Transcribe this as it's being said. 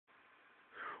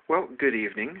Well, good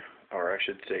evening, or I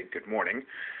should say good morning.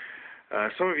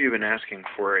 Some of you have been asking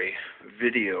for a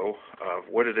video of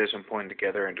what it is I'm putting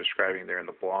together and describing there in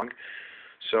the blog.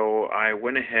 So I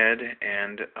went ahead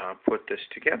and put this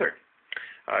together.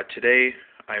 Today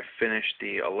I've finished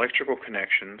the electrical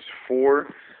connections for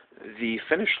the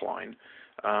finish line.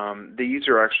 These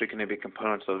are actually going to be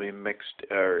components that will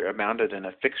be mounted in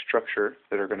a fixed structure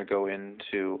that are going to go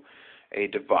into a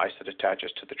device that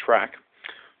attaches to the track.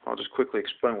 I'll just quickly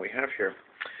explain what we have here.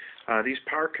 These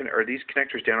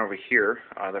connectors down over here,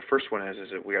 the first one is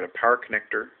that we got a power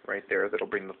connector right there that'll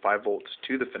bring the 5 volts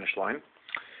to the finish line.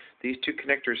 These two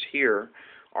connectors here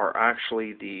are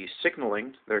actually the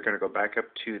signaling. They're going to go back up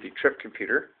to the trip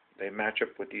computer. They match up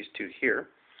with these two here.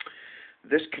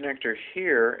 This connector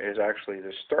here is actually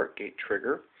the start gate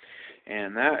trigger,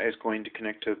 and that is going to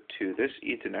connect up to this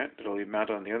Ethernet that'll be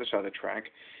mounted on the other side of the track.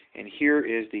 And here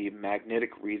is the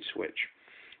magnetic reed switch.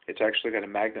 It's actually got a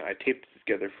magnet. I taped it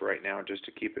together for right now just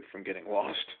to keep it from getting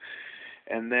lost.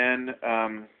 And then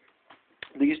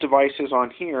these devices on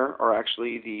here are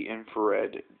actually the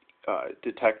infrared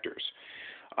detectors.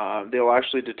 They'll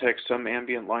actually detect some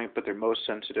ambient light, but they're most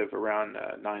sensitive around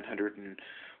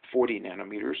 940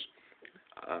 nanometers.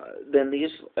 Then these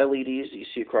LEDs that you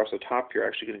see across the top here are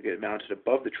actually going to get mounted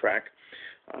above the track.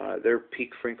 Their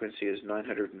peak frequency is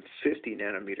 950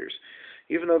 nanometers.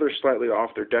 Even though they're slightly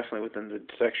off, they're definitely within the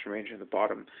detection range in the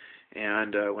bottom.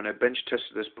 And when I bench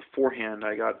tested this beforehand,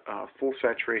 I got full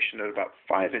saturation at about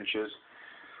 5 inches.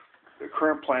 The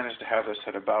current plan is to have this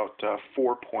at about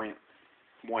 4.1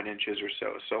 inches or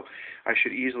so. So I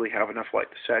should easily have enough light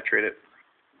to saturate it.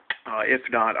 If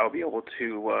not, I'll be able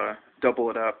to double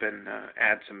it up and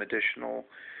add some additional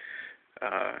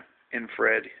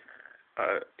infrared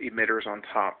emitters on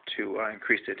top to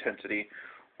increase the intensity,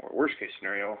 or worst case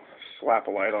scenario, slap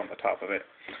a light on the top of it.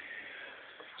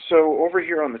 So over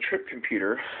here on the trip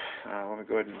computer, let me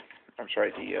go ahead and,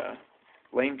 the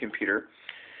lane computer.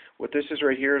 What this is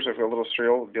right here is I've got a little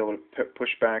serial to be able to push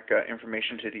back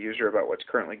information to the user about what's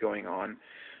currently going on,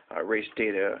 race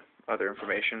data, other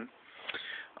information.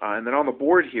 And then on the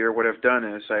board here, what I've done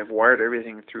is I've wired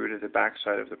everything through to the back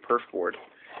side of the perf board.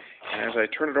 And as I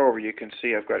turn it over, you can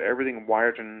see I've got everything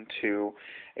wired into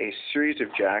a series of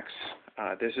jacks.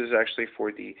 This is actually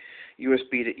for the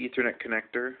USB to Ethernet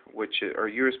connector, or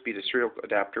USB to serial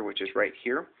adapter, which is right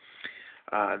here.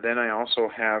 Then I also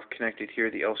have connected here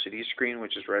the LCD screen,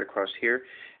 which is right across here,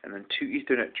 and then 2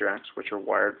 Ethernet jacks, which are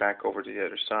wired back over to the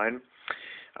other side.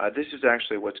 This is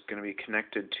actually what's going to be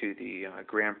connected to the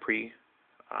Grand Prix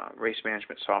race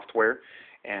management software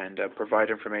and provide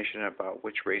information about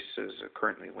which race is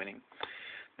currently winning.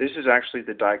 This is actually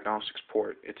the diagnostics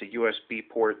port. It's a USB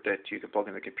port that you can plug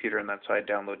in the computer on that side,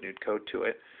 download new code to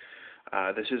it.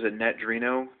 This is a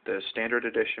Netduino, the standard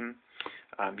edition.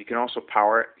 You can also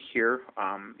power it here.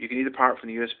 You can either power it from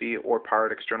the USB or power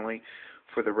it externally.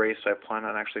 For the race, I plan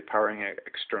on actually powering it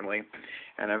externally.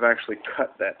 And I've actually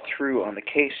cut that through on the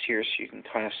case here so you can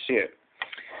kind of see it.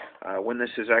 When this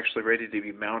is actually ready to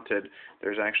be mounted,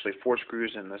 there's actually 4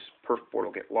 screws, and this perf board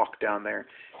will get locked down there.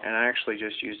 And I actually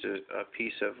just used a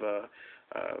piece of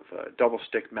double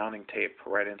stick mounting tape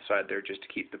right inside there just to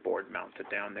keep the board mounted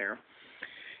down there.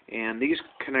 And these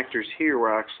connectors here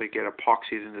will actually get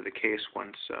epoxied into the case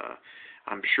once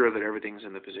I'm sure that everything's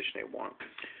in the position I want.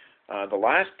 The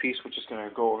last piece, which is going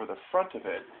to go over the front of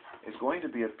it, is going to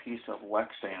be a piece of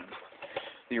Lexan.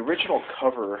 The original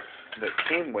cover that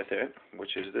came with it,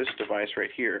 which is this device right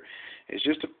here, is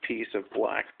just a piece of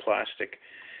black plastic.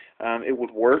 It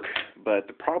would work, but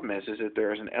the problem is that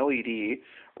there's an LED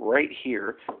right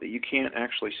here that you can't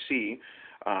actually see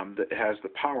that has the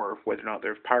power, whether or not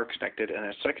there's power connected, and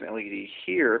a second LED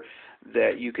here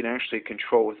that you can actually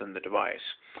control within the device.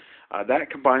 That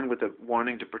combined with the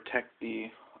wanting to protect the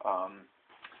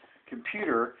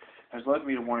computer has led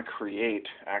me to want to create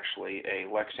actually a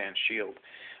Lexan shield.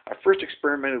 I first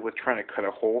experimented with trying to cut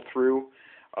a hole through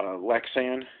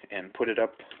Lexan and put it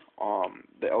up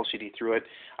the LCD through it.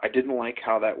 I didn't like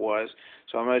how that was,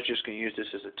 so I'm just going to use this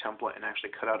as a template and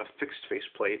actually cut out a fixed face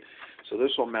plate. So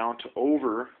this will mount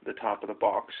over the top of the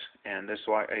box, and this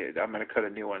will, I'm going to cut a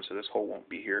new one so this hole won't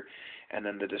be here. And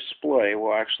then the display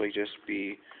will actually just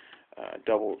be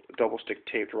double stick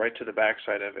taped right to the back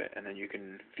side of it, and then you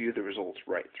can view the results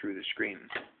right through the screen.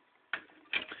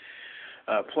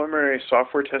 Preliminary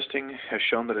software testing has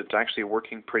shown that it's actually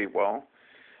working pretty well.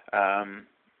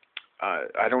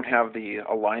 I don't have the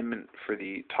alignment for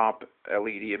the top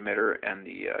LED emitter and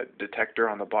the detector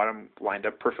on the bottom lined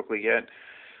up perfectly yet,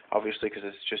 obviously because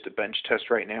it's just a bench test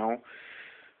right now.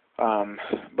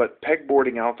 But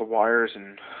pegboarding out the wires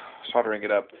and soldering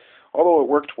it up although it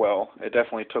worked well, it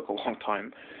definitely took a long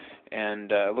time.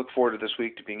 And look forward to this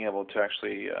week to being able to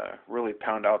actually really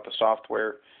pound out the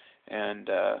software and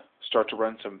start to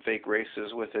run some fake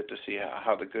races with it to see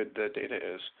how good the data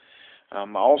is.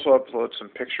 I'll also upload some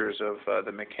pictures of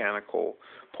the mechanical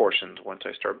portions once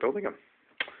I start building them.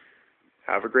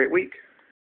 Have a great week.